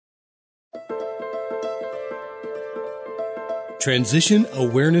Transition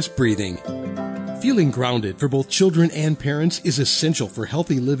Awareness Breathing. Feeling grounded for both children and parents is essential for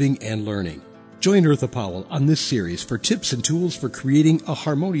healthy living and learning. Join Eartha Powell on this series for tips and tools for creating a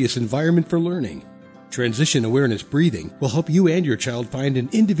harmonious environment for learning. Transition Awareness Breathing will help you and your child find an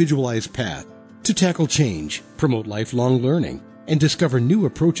individualized path to tackle change, promote lifelong learning, and discover new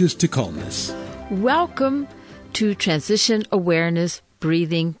approaches to calmness. Welcome to Transition Awareness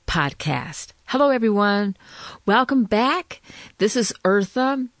Breathing Podcast. Hello, everyone. Welcome back. This is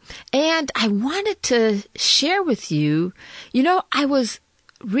Eartha, and I wanted to share with you, I was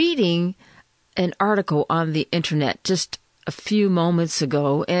reading an article on the internet just a few moments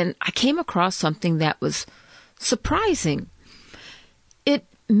ago, and I came across something that was surprising. It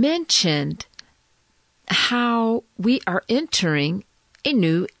mentioned how we are entering a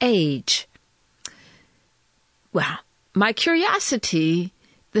new age. Well, my curiosity,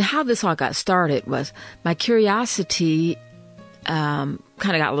 how this all got started was my curiosity kind of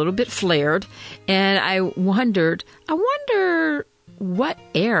got a little bit flared, and I wonder what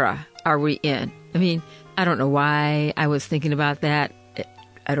era are we in? I mean, I don't know why I was thinking about that.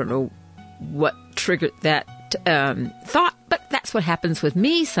 I don't know what triggered that thought, but that's what happens with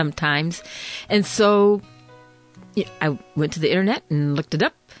me sometimes. And so I went to the internet and looked it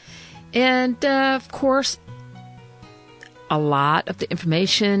up. And of course, a lot of the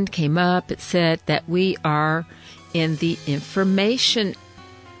information came up. It said that we are in the information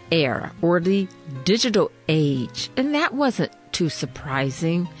era or the digital age. And that wasn't too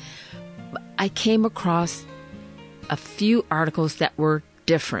surprising. I came across a few articles that were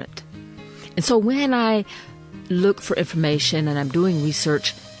different. And so when I look for information and I'm doing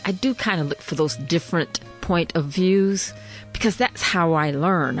research, I do kind of look for those different point of views because that's how I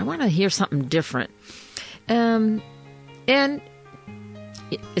learn. I want to hear something different. And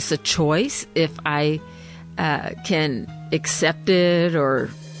it's a choice if I can accept it or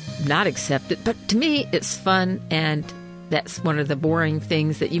not accept it. But to me, it's fun, and that's one of the boring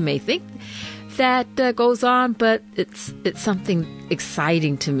things that you may think that goes on, but it's something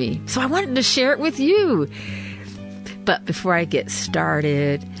exciting to me. So I wanted to share it with you. But before I get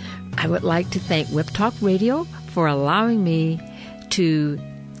started, I would like to thank Web Talk Radio for allowing me to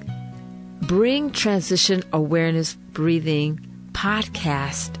bring Transition Awareness Breathing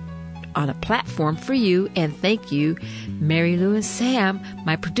podcast on a platform for you, and thank you, Mary Lou and Sam,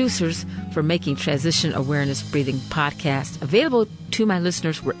 my producers, for making Transition Awareness Breathing podcast available to my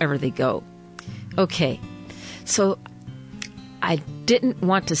listeners wherever they go. Okay, so I didn't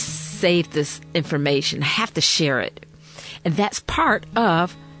want to save this information. I have to share it. And that's part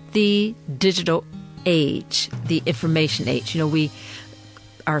of the digital age, the information age.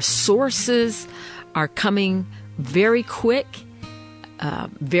 Our sources are coming very quick.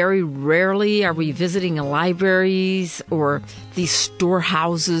 Very rarely are we visiting libraries or these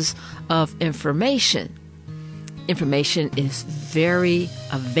storehouses of information. Information is very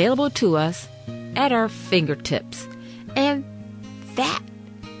available to us at our fingertips. And that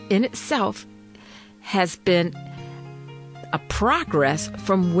in itself has been a progress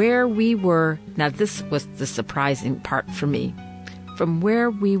from where we were. Now, this was the surprising part for me. From where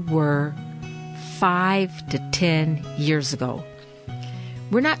we were 5 to 10 years ago.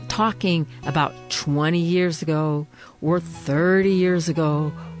 We're not talking about 20 years ago or 30 years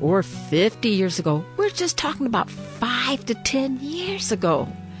ago or 50 years ago. We're just talking about 5 to 10 years ago.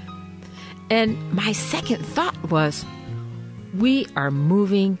 And my second thought was, we are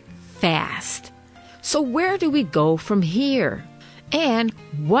moving fast. So where do we go from here? And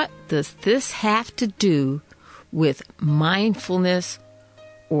what does this have to do with mindfulness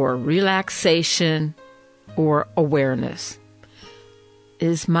or relaxation or awareness?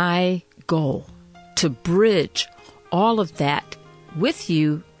 Is my goal to bridge all of that with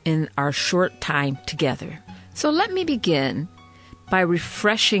you in our short time together. So let me begin by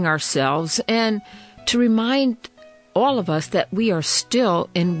refreshing ourselves and to remind all of us that we are still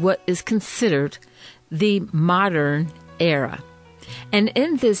in what is considered the modern era. And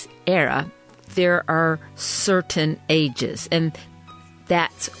in this era, there are certain ages, and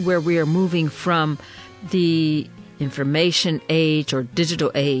that's where we are moving from the information age or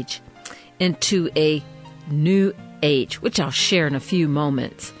digital age into a new age, which I'll share in a few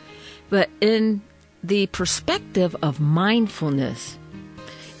moments. But in the perspective of mindfulness,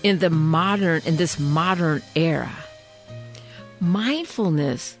 in this modern era,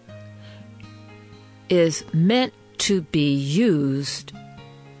 mindfulness is meant to be used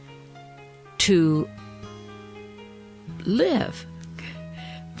to live.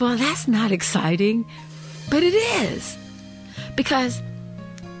 Well, that's not exciting, but it is. Because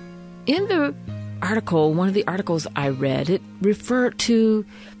in the one of the articles I read, it referred to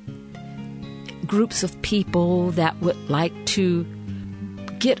groups of people that would like to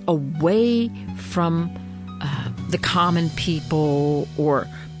get away from the common people or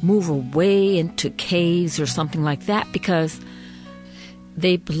move away into caves or something like that because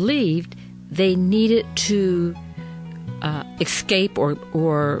they believed they needed to escape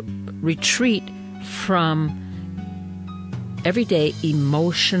or retreat from everyday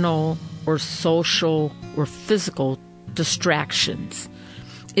emotional or social or physical distractions.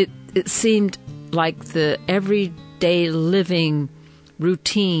 It seemed like the everyday living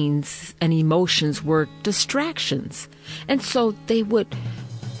routines and emotions were distractions. And so they would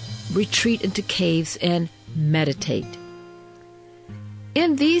retreat into caves and meditate.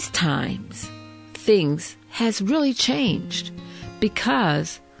 In these times, things has really changed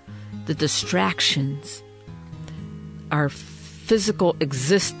because the distractions, our physical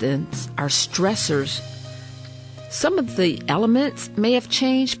existence, our stressors, some of the elements may have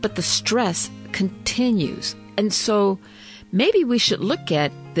changed, but the stress continues. And so maybe we should look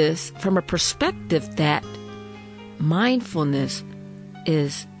at this from a perspective that mindfulness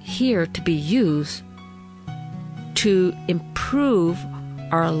is here to be used to improve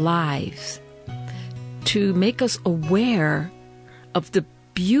our lives, to make us aware of the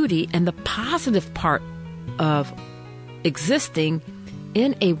beauty and the positive part of existing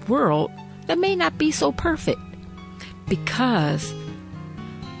in a world that may not be so perfect, because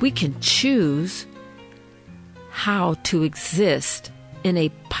we can choose how to exist in a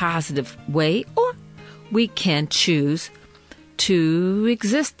positive way, or we can choose to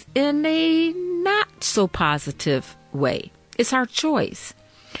exist in a not so positive way. It's our choice.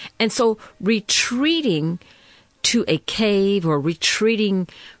 And so retreating to a cave or retreating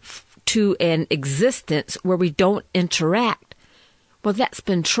to an existence where we don't interact, well, that's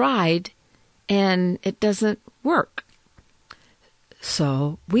been tried and it doesn't work.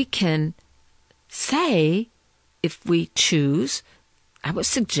 So we can say, if we choose, I would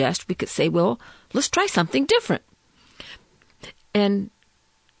suggest we could say, well, let's try something different. And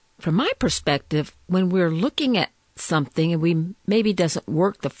from my perspective, when we're looking at something and we maybe doesn't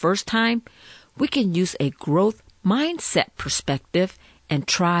work the first time, we can use a growth mindset perspective and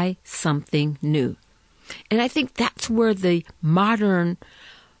try something new. And I think that's where the modern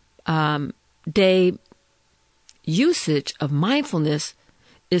day usage of mindfulness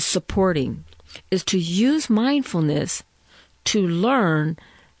is supporting, is to use mindfulness to learn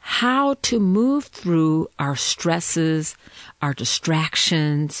how to move through our stresses, our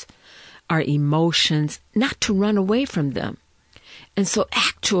distractions, our emotions, not to run away from them. And so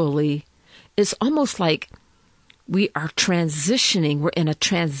actually, it's almost like we are transitioning, we're in a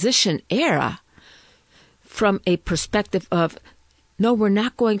transition era from a perspective of, no, we're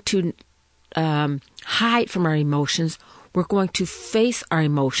not going to hide from our emotions. We're going to face our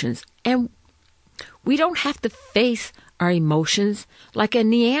emotions. And we don't have to face our emotions like a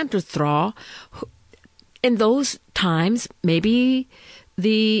Neanderthal. In those times, maybe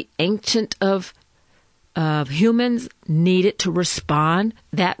the ancient of humans needed to respond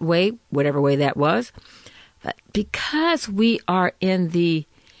that way, whatever way that was. But because we are in the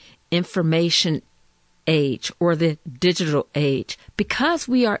information age or the digital age, because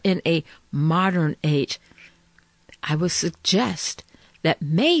we are in a modern age, I would suggest that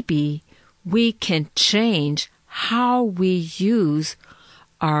maybe we can change how we use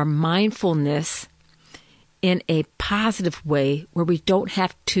our mindfulness in a positive way where we don't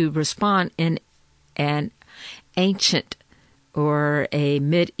have to respond in an ancient or a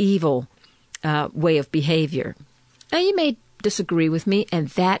medieval way of behavior. Now, you may disagree with me, and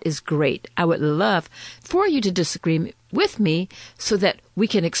that is great. I would love for you to disagree with me so that we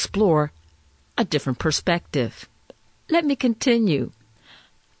can explore a different perspective. Let me continue.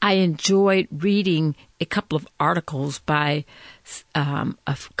 I enjoyed reading a couple of articles by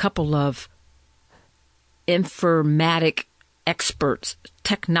a couple of informatic experts,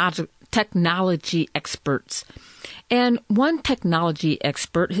 technology experts. And one technology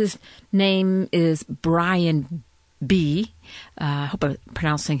expert, his name is Brian B. I hope I'm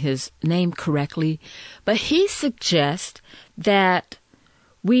pronouncing his name correctly. But he suggests that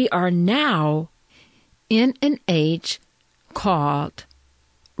we are now in an age called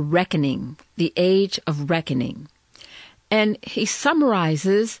reckoning, the age of reckoning. And he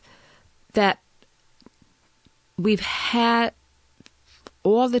summarizes that we've had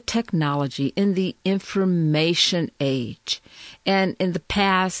all the technology in the information age. And in the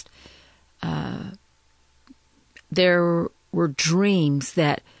past, there were dreams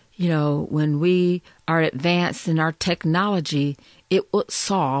that, when we are advanced in our technology, it will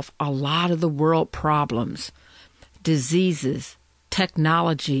solve a lot of the world problems, diseases,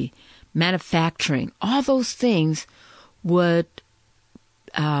 technology, manufacturing. All those things would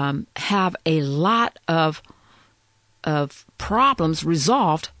have a lot of problems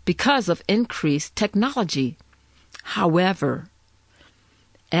resolved because of increased technology. However,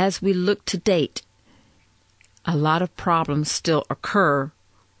 as we look to date, a lot of problems still occur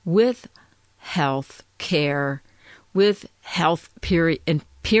with health care, with health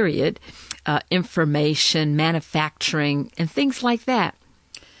period, information, manufacturing, and things like that.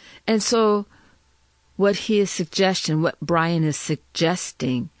 And so what Brian is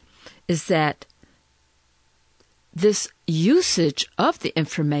suggesting is that this usage of the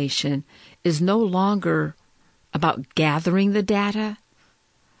information is no longer about gathering the data,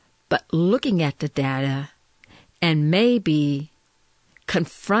 but looking at the data and maybe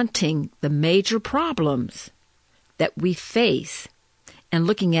confronting the major problems that we face and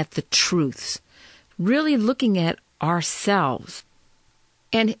looking at the truths, really looking at ourselves.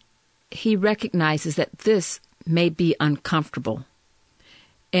 And he recognizes that this may be uncomfortable.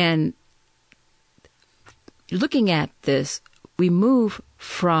 And looking at this, we move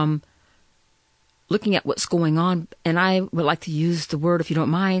from looking at what's going on, and I would like to use the word, if you don't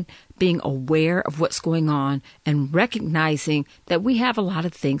mind, being aware of what's going on and recognizing that we have a lot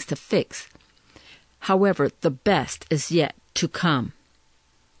of things to fix. However, the best is yet to come.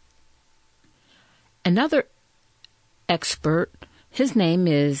 Another expert, his name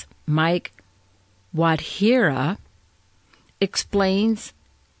is Mike Wadhira, explains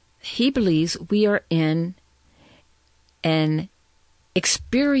he believes we are in an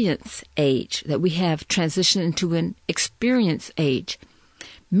experience age, that we have transitioned into an experience age,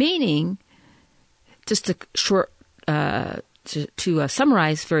 meaning, just to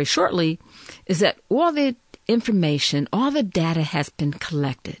summarize very shortly, is that all the information, all the data has been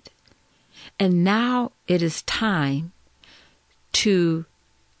collected. And now it is time to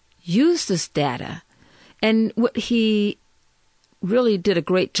use this data. And what he really did a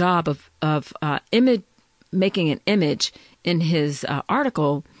great job of making an image in his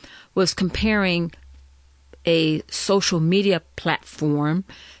article was comparing a social media platform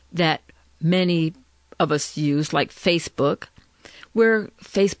that many of us use, like Facebook, where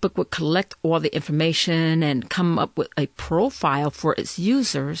Facebook would collect all the information and come up with a profile for its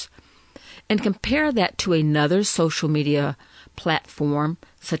users, and compare that to another social media platform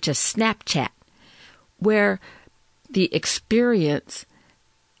such as Snapchat, where the experience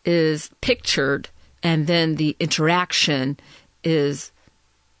is pictured and then the interaction is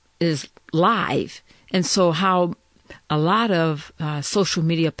live. And so how a lot of social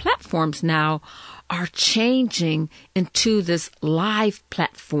media platforms now are changing into this live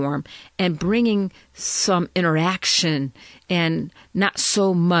platform and bringing some interaction and not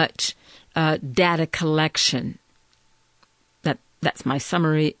so much data collection. That's my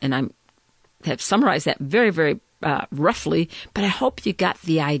summary, and I have summarized that very, very roughly, but I hope you got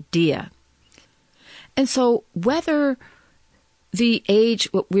the idea. And so whether the age,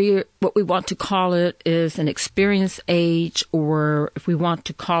 what we want to call it, is an experience age, or if we want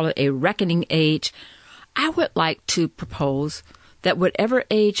to call it a reckoning age, I would like to propose that whatever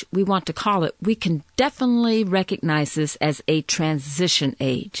age we want to call it, we can definitely recognize this as a transition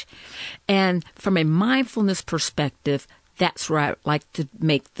age. And from a mindfulness perspective, that's where I would like to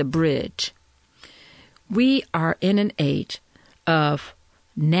make the bridge. We are in an age of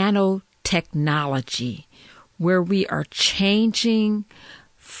nanotechnology, where we are changing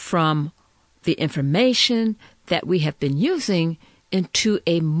from the information that we have been using into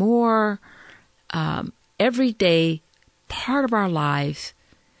a more everyday part of our lives,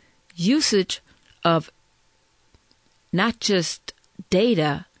 usage of not just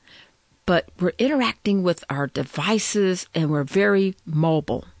data, but we're interacting with our devices and we're very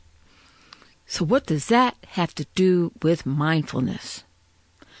mobile. So what does that have to do with mindfulness?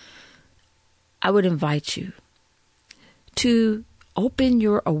 I would invite you to open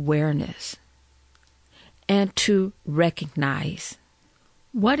your awareness and to recognize,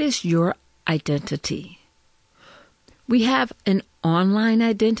 what is your identity? We have an online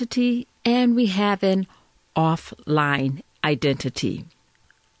identity and we have an offline identity.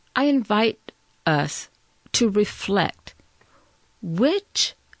 I invite us to reflect,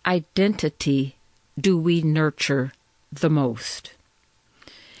 which identity do we nurture the most?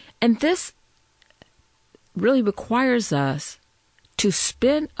 And this really requires us to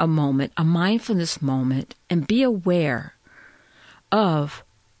spend a moment, a mindfulness moment, and be aware of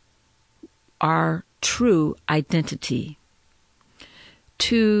our true identity.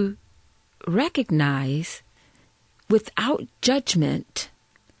 to recognize without judgment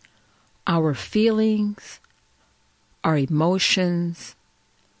our feelings, our emotions,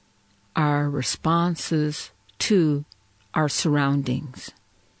 our responses to our surroundings.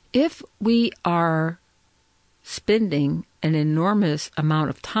 If we are spending an enormous amount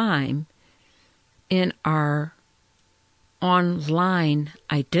of time in our online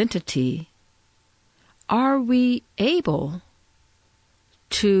identity, are we able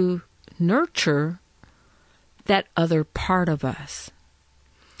to nurture that other part of us?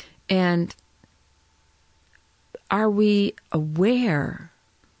 And are we aware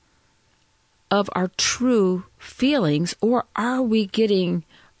of our true feelings, or are we getting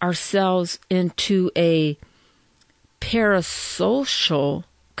ourselves into a parasocial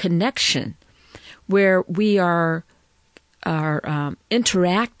connection where we are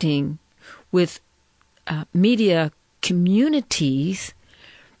interacting with media communities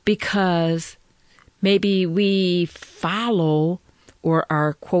because maybe we follow or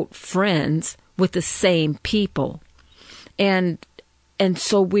are, quote, friends with the same people. And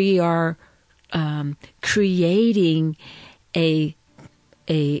so we are creating a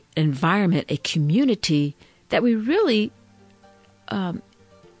environment, a community that we really have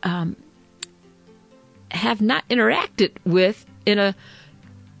not interacted with in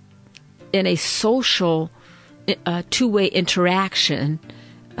a social two-way interaction,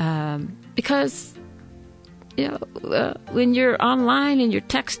 because when you're online and you're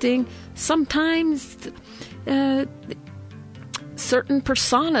texting, sometimes certain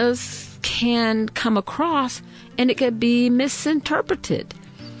personas can come across and it could be misinterpreted,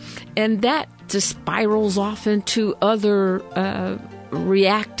 and that just spirals off into other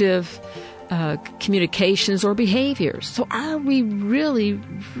reactive communications or behaviors. So are we really,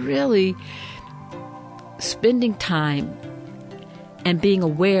 really spending time and being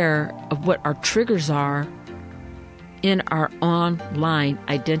aware of what our triggers are in our online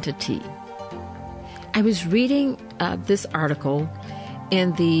identity? I was reading this article,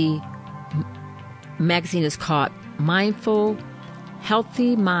 and the magazine is called Mindful,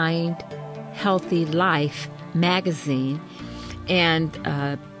 Healthy Mind, Healthy Life magazine, and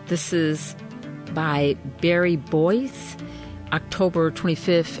this is by Barry Boyce, October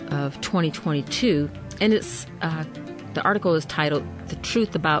 25th of 2022, and it's the article is titled "The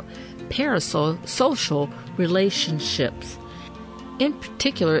Truth About Parasocial Relationships." In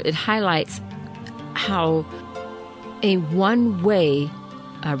particular, it highlights how a one-way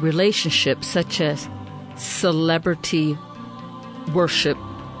relationship, such as celebrity worship,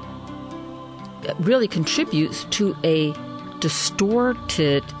 really contributes to a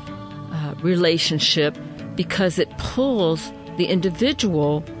distorted relationship, because it pulls the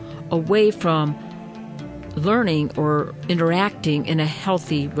individual away from learning or interacting in a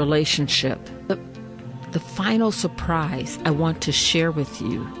healthy relationship. The final surprise I want to share with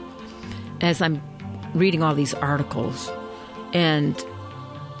you as I'm reading all these articles, and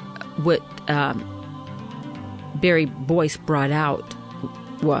what Barry Boyce brought out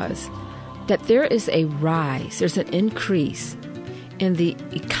was that there is a rise, there's an increase in the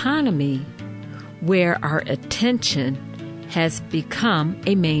economy where our attention has become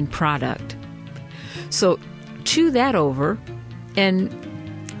a main product. So chew that over and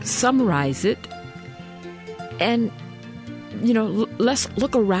summarize it, and let's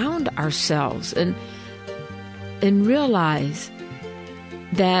look around ourselves and realize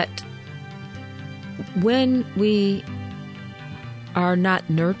that when we are not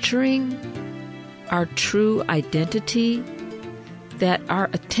nurturing our true identity, that our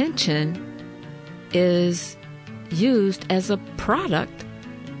attention is used as a product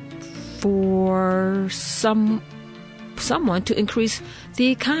for someone to increase the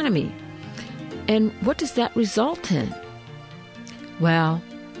economy. And what does that result in? Well,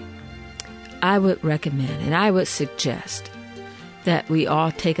 I would recommend and I would suggest that we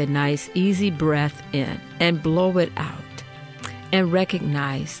all take a nice, easy breath in and blow it out, and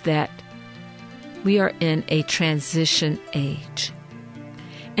recognize that we are in a transition age.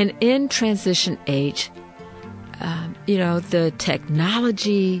 And in transition age, the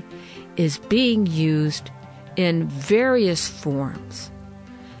technology is being used in various forms.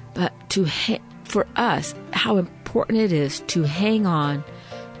 But for us, how important it is to hang on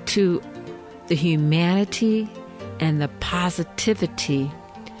to the humanity and the positivity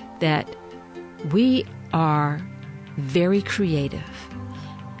that we are very creative,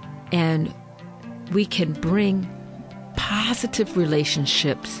 and we can bring positive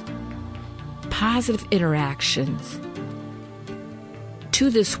relationships, positive interactions to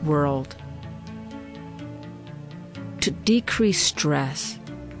this world to decrease stress,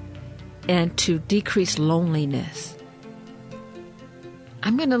 and to decrease loneliness.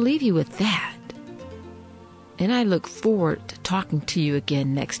 I'm going to leave you with that. And I look forward to talking to you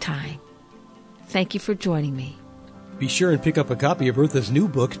again next time. Thank you for joining me. Be sure and pick up a copy of Eartha's new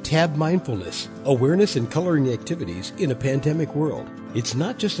book, Tab Mindfulness, Awareness and Coloring Activities in a Pandemic World. It's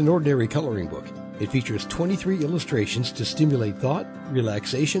not just an ordinary coloring book. It features 23 illustrations to stimulate thought,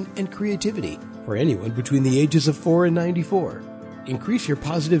 relaxation, and creativity for anyone between the ages of 4 and 94. Increase your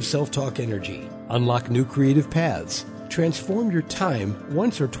positive self-talk energy. Unlock new creative paths. Transform your time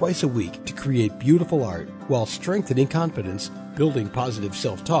once or twice a week to create beautiful art while strengthening confidence, building positive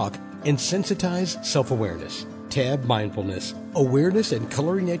self-talk, and sensitize self-awareness. Tab Mindfulness, Awareness and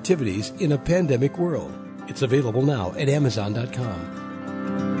Coloring Activities in a Pandemic World. It's available now at Amazon.com.